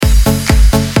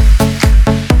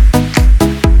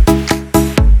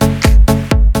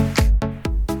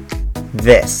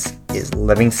This is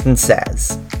Livingston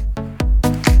Says.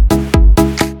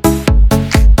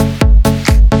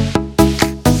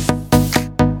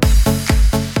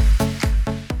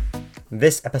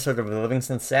 This episode of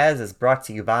Livingston Says is brought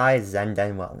to you by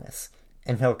Zenden Wellness.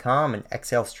 Inhale calm and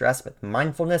exhale stress with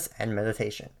mindfulness and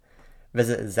meditation.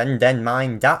 Visit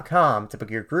zendenmind.com to book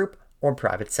your group or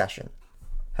private session.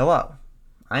 Hello,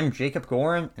 I'm Jacob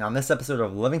Gorin, and on this episode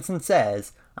of Livingston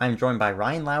Says, I'm joined by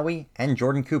Ryan Lowy and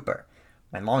Jordan Cooper,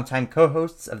 my longtime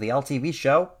co-hosts of the LTV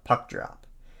show Puck Drop.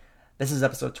 This is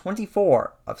episode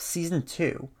 24 of season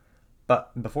 2,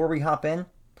 but before we hop in,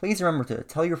 please remember to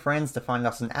tell your friends to find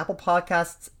us on Apple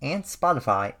Podcasts and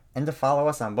Spotify, and to follow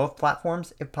us on both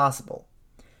platforms if possible.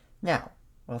 Now,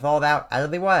 with all that out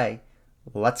of the way,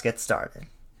 let's get started.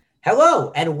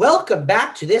 Hello, and welcome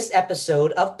back to this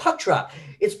episode of Puck Drop.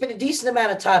 It's been a decent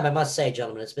amount of time, I must say,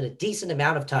 gentlemen. It's been a decent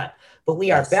amount of time. But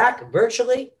we are back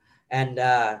virtually, and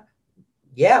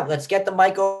let's get the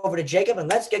mic over to Jacob, and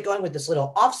let's get going with this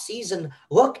little off-season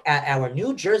look at our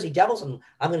New Jersey Devils, and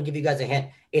I'm going to give you guys a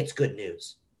hint. It's good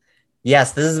news.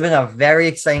 Yes, this has been a very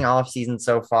exciting offseason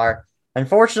so far.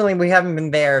 Unfortunately, we haven't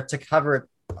been there to cover it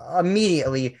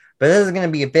immediately, but this is going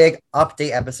to be a big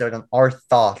update episode on our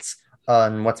thoughts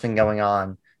on what's been going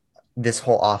on this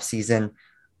whole offseason.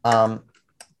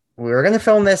 We were going to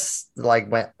film this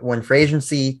when free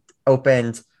agency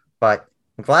opened, but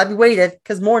I'm glad we waited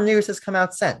because more news has come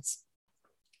out since.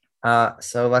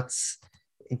 So let's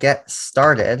get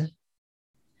started.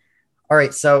 All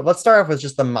right, so let's start off with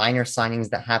just the minor signings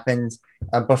that happened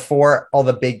before all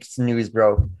the big news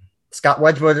broke. Scott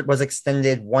Wedgwood was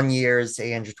extended 1 year,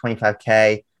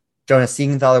 $825K. Jonas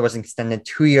Siegenthaler was extended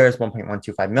 2 years,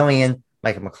 $1.125 million.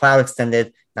 Michael McLeod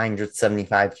extended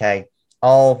 $975K.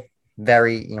 All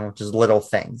very, just little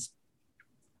things.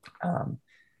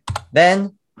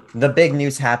 Then the big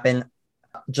news happened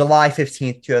July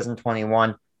 15th,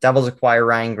 2021. Devils acquire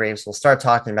Ryan Graves. We'll start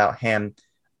talking about him.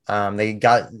 They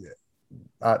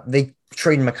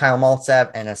traded Mikhail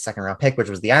Maltsev and a second-round pick, which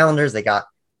was the Islanders.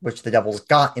 Which the Devils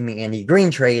got in the Andy Green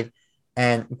trade.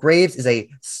 And Graves is a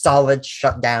solid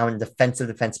shutdown defensive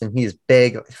defenseman. He is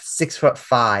big,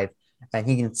 6'5", and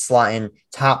he can slot in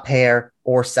top pair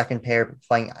or second pair.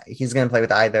 He's going to play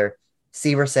with either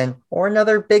Severson or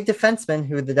another big defenseman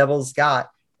who the Devils got.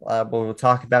 We'll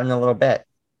talk about in a little bit.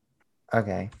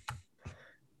 Okay.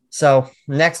 So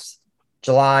next,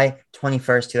 July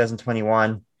 21st,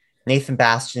 2021, Nathan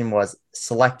Bastian was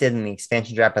selected in the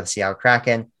expansion draft by the Seattle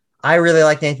Kraken. I really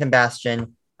like Nathan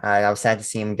Bastian. I was sad to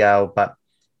see him go, but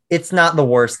it's not the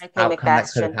worst outcome that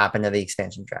could have happened to the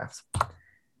expansion draft.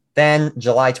 Then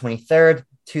July 23rd,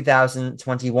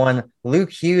 2021, Luke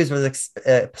Hughes was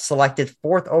selected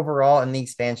 4th overall in the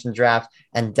expansion draft,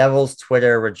 and Devils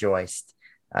Twitter rejoiced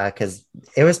because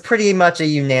it was pretty much a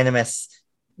unanimous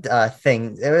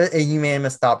thing. It was a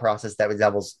unanimous thought process that the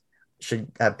Devils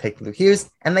should have picked Luke Hughes,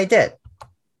 and they did.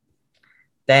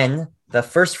 Then the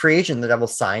first free agent the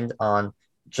Devils signed on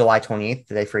July 28th,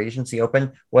 the day free agency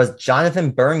opened, was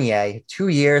Jonathan Bernier, 2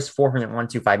 years,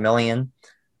 $401.25 million.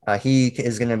 He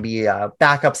is going to be a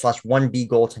backup / 1B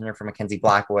goaltender for Mackenzie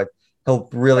Blackwood. He'll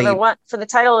really for the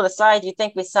title of the side. You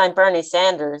think we signed Bernie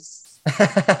Sanders?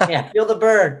 Yeah, feel the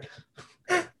burn.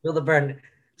 Feel the burn.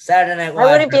 Saturday Night Live.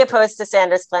 I wouldn't be opposed to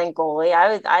Sanders playing goalie.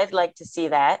 I'd like to see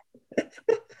that.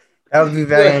 That would be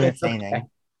very entertaining.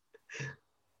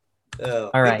 Oh,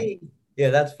 all right.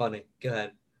 Yeah, that's funny. Go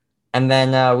ahead. And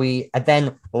then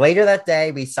later that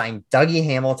day, we signed Dougie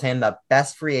Hamilton, the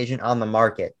best free agent on the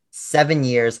market. 7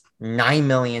 years, $9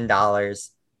 million.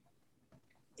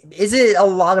 Is it a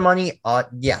lot of money?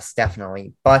 Yes,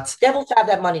 definitely. But Devils have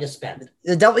that money to spend.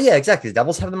 Exactly. The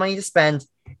Devils have the money to spend,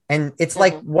 and it's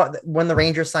like when the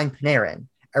Rangers signed Panarin,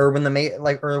 or when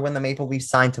the Maple Leafs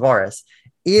signed Tavares.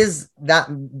 Is that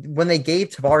when they gave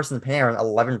Tavares and Panarin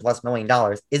 $11+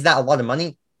 million? Is that a lot of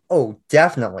money? Oh,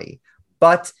 definitely.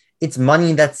 But it's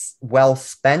money that's well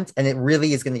spent, and it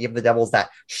really is going to give the Devils that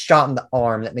shot in the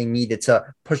arm that they needed to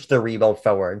push the rebuild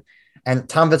forward. And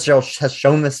Tom Fitzgerald has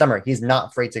shown this summer he's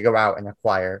not afraid to go out and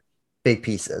acquire big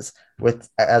pieces,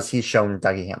 as he's shown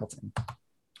Dougie Hamilton.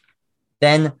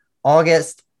 Then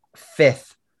August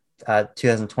 5th,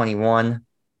 2021.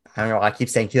 I don't know. I keep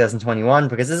saying 2021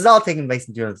 because this is all taking place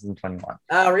in 2021.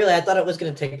 Oh, really? I thought it was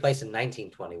going to take place in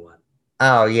 1921.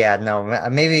 Oh, yeah. No,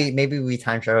 maybe we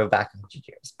time travel back 100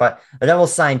 years. But the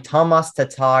Devils signed Tomas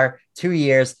Tatar, 2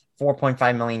 years,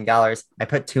 $4.5 million. I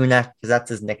put Tuna because that's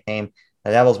his nickname. The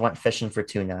Devils went fishing for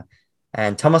Tuna.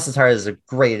 And Tomas Tatar is a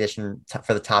great addition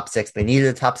for the top six. They needed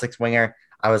a top six winger.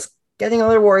 I was getting a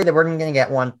little worried they weren't going to get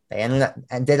one. They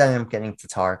did end up getting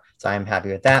Tatar, so I'm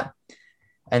happy with that.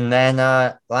 And then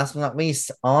last but not least,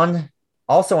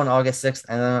 also on August 6th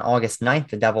and then on August 9th,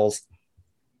 the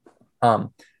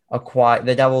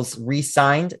Devils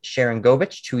re-signed Sharon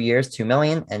Govich, 2 years, $2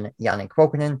 million, and Yannick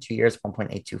Kuokkanen, 2 years,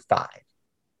 $1.825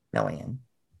 million.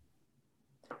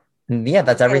 And yeah,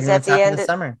 that's everything that's happened this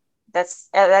summer. That's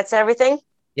everything.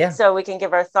 Yeah. So we can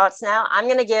give our thoughts now. I'm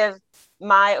going to give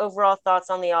my overall thoughts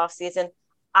on the offseason.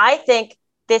 I think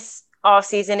this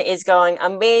offseason is going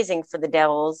amazing for the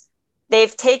Devils. I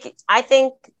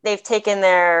think they've taken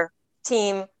their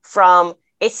team from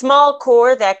a small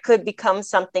core that could become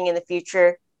something in the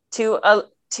future to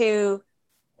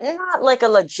not like a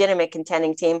legitimate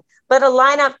contending team, but a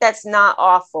lineup that's not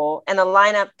awful and a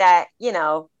lineup that,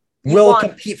 will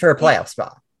compete for a playoff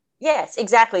spot. Yes,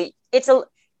 exactly.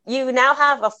 You now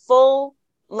have a full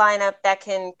lineup that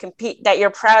can compete, that you're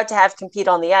proud to have compete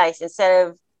on the ice instead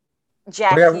of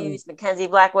Jack Hughes, Mackenzie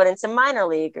Blackwood, and some minor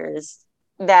leaguers.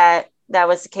 That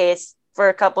was the case for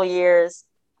a couple years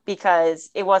because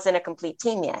it wasn't a complete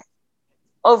team yet.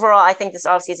 Overall, I think this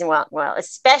offseason went well,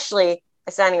 especially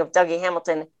a signing of Dougie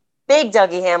Hamilton. Big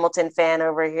Dougie Hamilton fan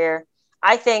over here.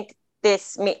 I think with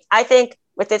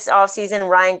this offseason,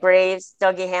 Ryan Graves,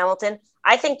 Dougie Hamilton,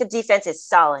 I think the defense is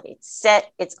solid. It's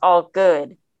set. It's all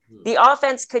good. The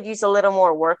offense could use a little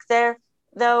more work there,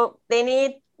 though. They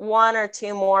need 1 or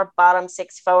 2 more bottom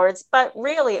 6 forwards. But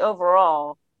really,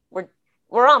 overall,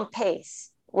 we're on pace.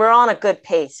 We're on a good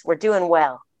pace. We're doing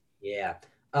well. Yeah.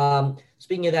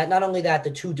 Speaking of that, not only that,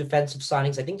 the 2 defensive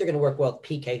signings, I think they're going to work well with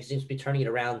PK, who seems to be turning it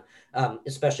around.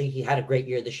 Especially he had a great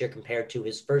year this year compared to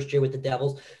his first year with the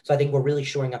Devils. So I think we're really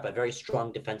shoring up a very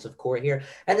strong defensive core here.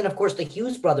 And then, of course, the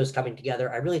Hughes brothers coming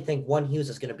together. I really think one Hughes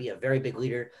is going to be a very big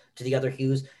leader to the other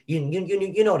Hughes. You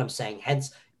know what I'm saying.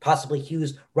 Hence, possibly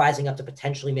Hughes rising up to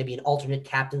potentially maybe an alternate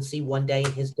captaincy one day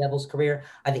in his Devils career.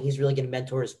 I think he's really going to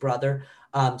mentor his brother.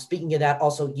 Speaking of that,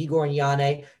 also Igor and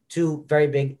Yane, 2 very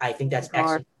big. I think that's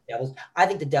excellent. Devils. I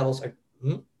think the Devils are.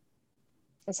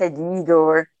 I said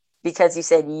Igor because you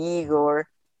said Igor.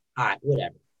 All right,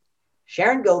 whatever.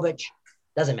 Sharon Govich,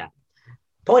 doesn't matter.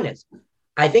 Point is,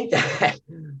 I think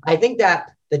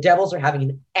that the Devils are having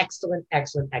an excellent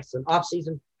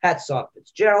offseason. Hats off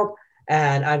Fitzgerald,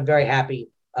 and I'm very happy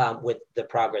with the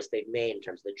progress they've made in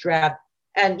terms of the draft.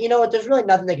 And you know what? There's really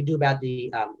nothing they can do about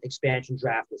the expansion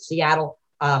draft with Seattle.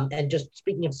 And just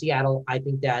speaking of Seattle, I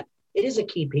think that it is a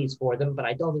key piece for them, but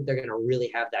I don't think they're going to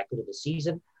really have that good of a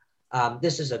season.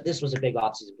 This was a big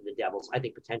offseason for the Devils. I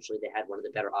think potentially they had one of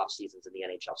the better off seasons in the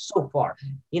NHL so far.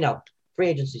 Free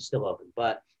agency is still open,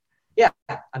 but yeah,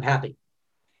 I'm happy.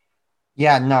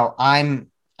 Yeah, no, I'm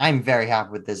very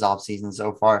happy with this offseason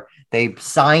so far. They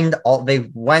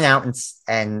went out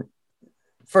and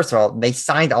first of all, they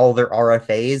signed all their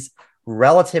RFAs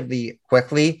relatively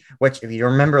quickly, which if you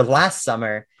remember last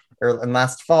summer or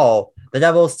last fall, the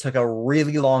Devils took a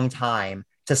really long time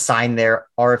to sign their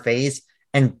RFAs.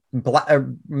 And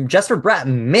Jesper Bratt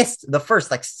missed the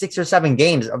first 6 or 7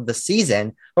 games of the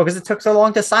season because it took so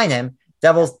long to sign him.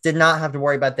 Devils did not have to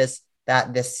worry about this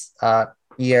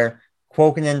year.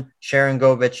 Kuokkanen, Sharon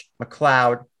Govich,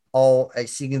 McLeod, all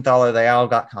Siegenthaler, they all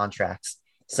got contracts.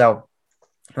 So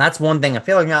that's one thing I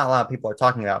feel like not a lot of people are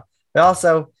talking about. But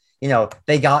also,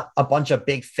 they got a bunch of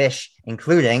big fish,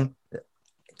 including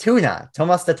Tuna,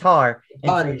 Tomas Tatar,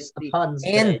 and Dougie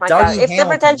Hamilton. If the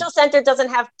potential center doesn't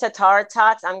have Tatar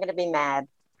tots, I'm going to be mad.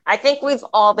 I think we've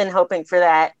all been hoping for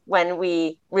that when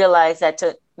we realized that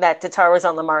Tatar was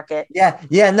on the market.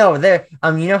 No, there.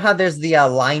 You know how there's the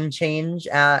line change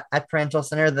at Prudential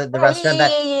Center, the restaurant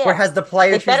where has the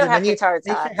players. They better have Tatar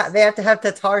tots. They have to have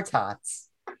Tatar tots.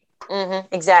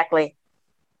 Mm-hmm, exactly.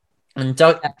 And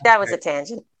that was a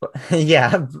tangent.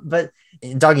 Yeah, but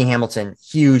Dougie Hamilton,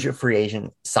 huge free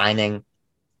agent signing.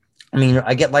 I mean,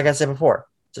 like I said before,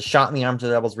 it's a shot in the arm to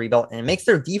the Devils rebuild, and it makes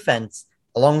their defense,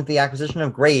 along with the acquisition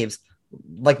of Graves,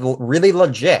 really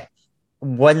legit.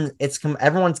 When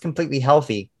everyone's completely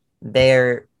healthy,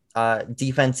 their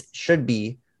defense should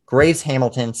be Graves,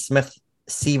 Hamilton, Smith,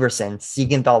 Severson,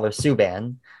 Siegenthaler,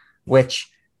 Subban, which,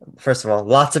 first of all,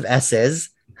 lots of S's,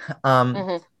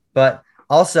 but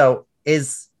also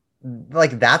is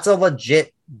that's a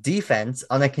legit defense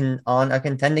on a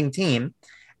contending team,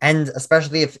 and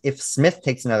especially if Smith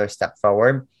takes another step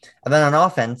forward. And then on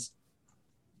offense,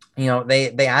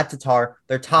 they add Tatar,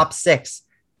 their top six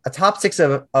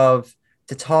of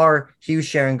Tatar, Hughes,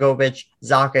 Sharon Govich,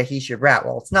 Zacha, Hischier, Bratt.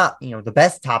 Well, it's not the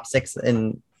best top 6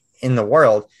 in the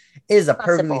world. Is a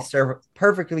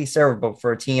perfectly servable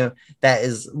for a team that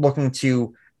is looking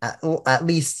to at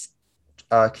least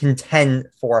contend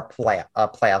for a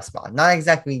playoff spot. Not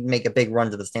exactly make a big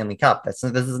run to the Stanley Cup. This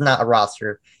is not a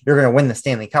roster you're going to win the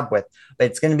Stanley Cup with, but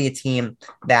it's going to be a team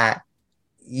that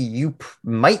you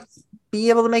might be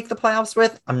able to make the playoffs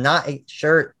with. I'm not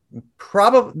sure.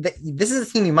 Probably this is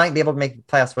a team you might be able to make the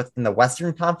playoffs with in the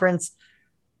Western Conference.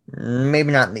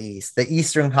 Maybe not in the East. The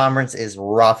Eastern Conference is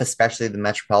rough, especially the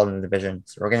Metropolitan Division.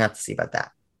 So we're going to have to see about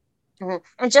that. Mm-hmm.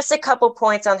 And just a couple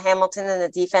points on Hamilton and the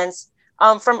defense.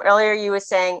 From earlier, you were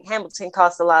saying Hamilton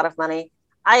costs a lot of money.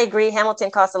 I agree. Hamilton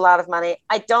costs a lot of money.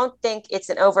 I don't think it's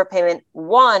an overpayment.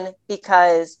 One,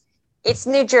 because it's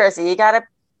New Jersey. You got to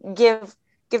give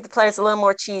the players a little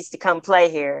more cheese to come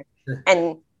play here.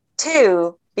 And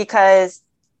two, because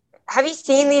have you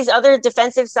seen these other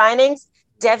defensive signings?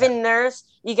 Devin Nurse,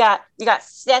 you got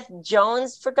Seth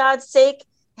Jones, for God's sake.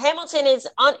 Hamilton is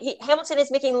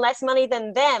making less money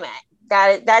than them.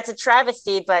 That's a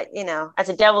travesty, but as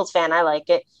a Devils fan, I like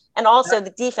it. And also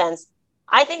the defense.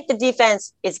 I think the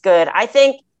defense is good. I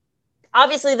think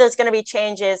obviously there's going to be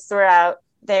changes throughout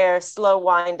their slow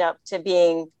wind up to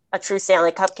being a true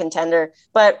Stanley Cup contender.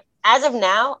 But as of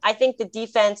now, I think the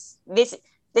defense, this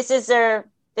is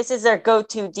their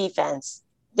go-to defense.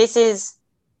 This is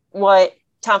what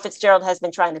Tom Fitzgerald has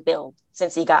been trying to build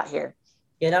since he got here.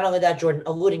 Yeah, not only that, Jordan,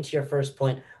 alluding to your first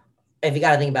point, if you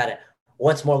got to think about it,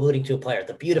 what's more alluding to a player,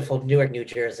 the beautiful Newark, New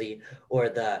Jersey, or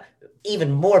the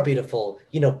even more beautiful,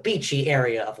 beachy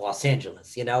area of Los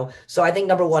Angeles, So I think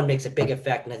number one makes a big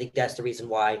effect, and I think that's the reason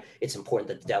why it's important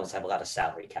that the Devils have a lot of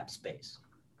salary cap space.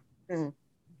 Mm-hmm.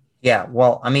 Yeah,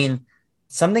 well, I mean,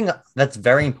 something that's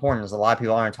very important is a lot of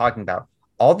people aren't talking about.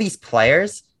 All these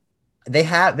players,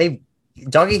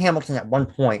 Dougie Hamilton at one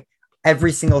point,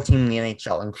 every single team in the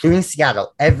NHL, including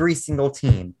Seattle, every single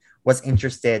team was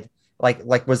interested,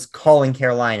 was calling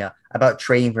Carolina about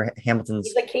trading for Hamilton's.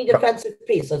 He's a key defensive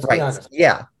piece, let's be honest.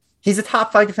 Yeah. He's a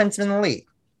top 5 defenseman in the league.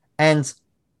 And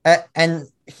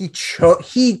he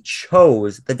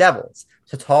chose the Devils.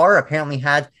 Tatar apparently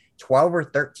had 12 or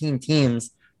 13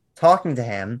 teams talking to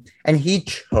him, and he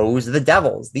chose the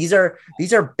Devils. These are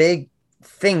big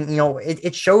things.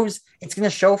 It shows, it's going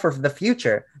to show for the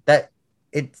future that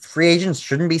free agents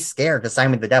shouldn't be scared to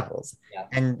sign with the Devils. Yeah.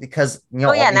 And because,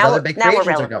 all these other big free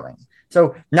agents are going.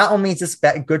 So not only is this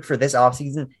good for this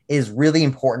offseason, it is really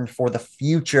important for the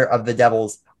future of the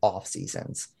Devils off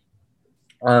seasons.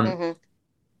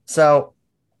 So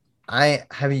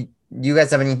you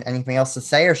guys have anything else to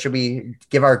say, or should we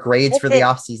give our grades for the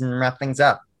off season and wrap things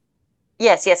up?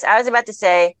 Yes. I was about to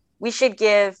say we should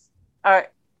give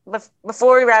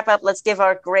before we wrap up, let's give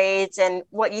our grades and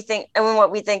what you think and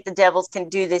what we think the Devils can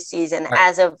do this season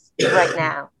as of right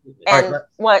now, and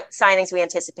what signings we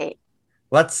anticipate.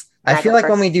 I feel like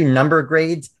when we do number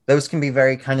grades, those can be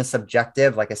very kind of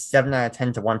subjective. Like a 7 out of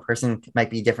 10 to one person might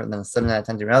be different than a 7 out of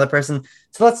 10 to another person.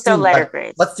 So let's do letter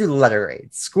grades. Let's do letter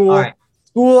grades.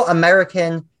 School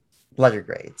American letter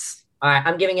grades. All right,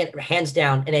 I'm giving it hands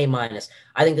down an A-.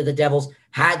 I think that the Devils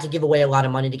had to give away a lot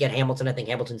of money to get Hamilton. I think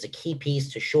Hamilton's a key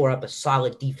piece to shore up a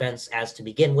solid defense as to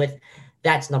begin with.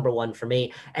 That's number one for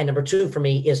me. And number two for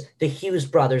me is the Hughes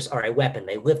brothers are a weapon.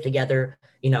 They live together.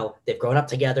 They've grown up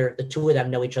together. The two of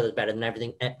them know each other better than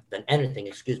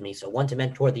anything. So one to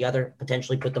mentor the other,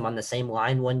 potentially put them on the same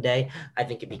line one day, I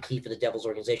think it'd be key for the Devils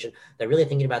organization. They're really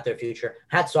thinking about their future.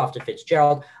 Hats off to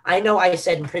Fitzgerald. I know I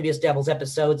said in previous Devils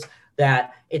episodes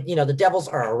that the Devils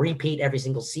are a repeat every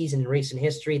single season in recent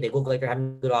history. They look like they're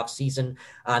having a good off season.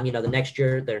 The next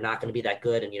year they're not going to be that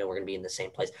good, and we're going to be in the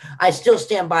same place. I still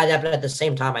stand by that, but at the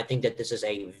same time, I think that this is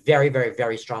a very, very,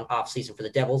 very strong off season for the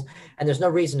Devils, and there's no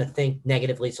reason to think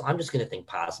negatively. So I'm just going to think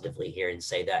positively here and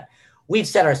say that we've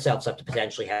set ourselves up to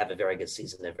potentially have a very good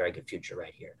season and a very good future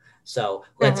right here. So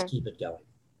let's keep it going.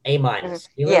 A-.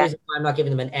 The only reason why I'm not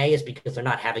giving them an A is because they're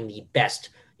not having the best,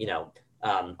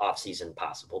 off season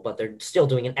possible, but they're still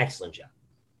doing an excellent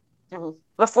job.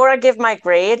 Before I give my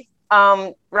grade,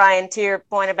 Ryan, to your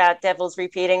point about Devils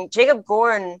repeating, Jacob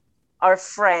Gordon, our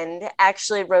friend,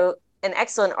 actually wrote an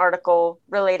excellent article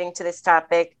relating to this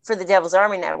topic for the Devils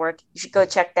Army Network. You should go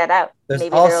check that out. There's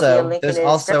also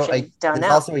a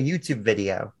YouTube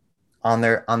video on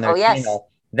their channel. Yes.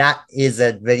 That is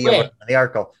a video of the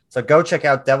article. So go check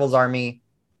out Devils Army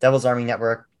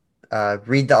Network.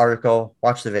 Read the article,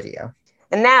 watch the video.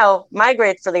 And now my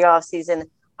grade for the offseason,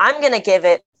 I'm going to give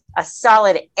it a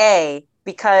solid A,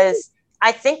 because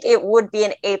I think it would be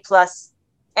an A+,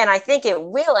 and I think it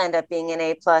will end up being an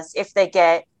A+ if they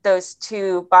get those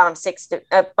two bottom six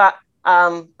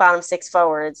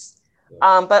forwards.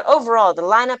 But overall, the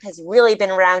lineup has really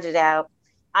been rounded out.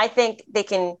 I think they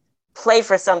can play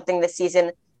for something this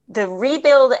season. The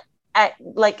rebuild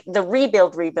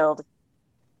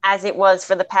as it was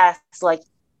for the past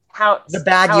the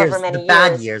bad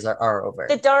years. years are over.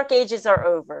 The dark ages are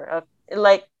over.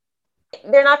 Like,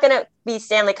 they're not going to be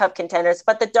Stanley Cup contenders,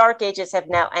 but the dark ages have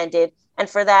now ended. And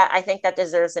for that, I think that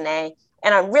deserves an A.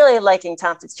 And I'm really liking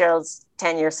Tom Fitzgerald's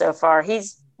tenure so far.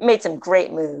 He's made some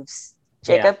great moves.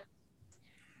 Jacob?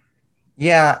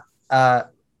 Yeah.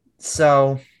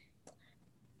 So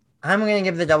I'm going to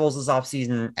give the Devils this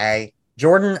offseason A.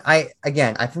 Jordan, I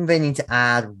think they need to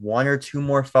add one or two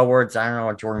more forwards. I don't know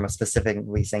what Jordan was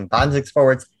specifically saying. Bottom six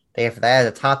forwards. If they add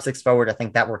a top six forward, I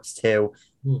think that works too.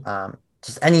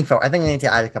 Just any forward. I think they need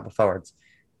to add a couple forwards.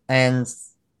 And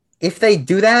if they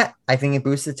do that, I think it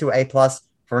boosts it to A+.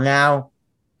 For now,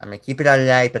 I'm going to keep it at an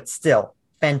A, but still,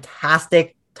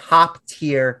 fantastic,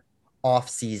 top-tier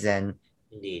offseason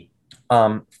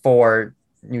for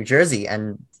New Jersey.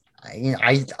 And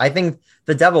I think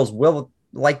the Devils will,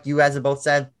 like you guys have both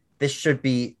said, this should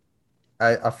be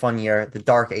a fun year. The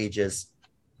dark ages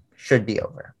should be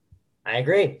over. I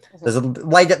agree. There's a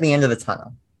light at the end of the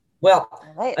tunnel. Well,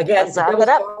 right, again,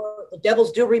 the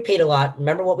Devils do repeat a lot.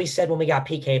 Remember what we said when we got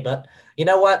PK, but you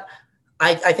know what?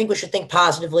 I think we should think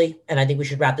positively, and I think we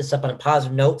should wrap this up on a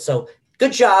positive note. So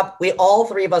good job. All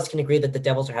three of us can agree that the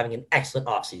Devils are having an excellent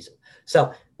offseason.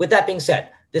 So with that being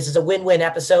said, this is a win-win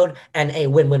episode and a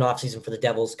win-win offseason for the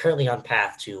Devils, currently on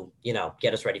path to,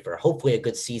 get us ready for hopefully a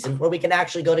good season where we can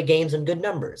actually go to games in good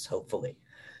numbers, hopefully.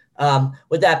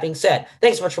 With that being said,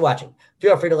 thanks so much for watching.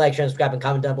 Feel free to like, share, and subscribe, and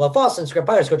comment down below. Follow us on Instagram,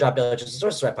 _drop_diligence,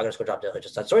 source,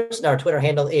 _drop_diligence. And our Twitter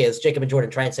handle is Jacob and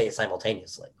Jordan. Try and say it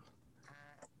simultaneously.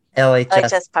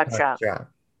 LHS Puck Drop.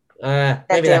 That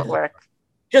Maybe didn't work.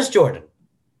 Just Jordan.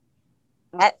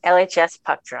 At LHS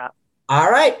Puck Drop.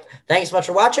 All right. Thanks so much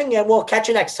for watching, and we'll catch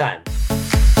you next time.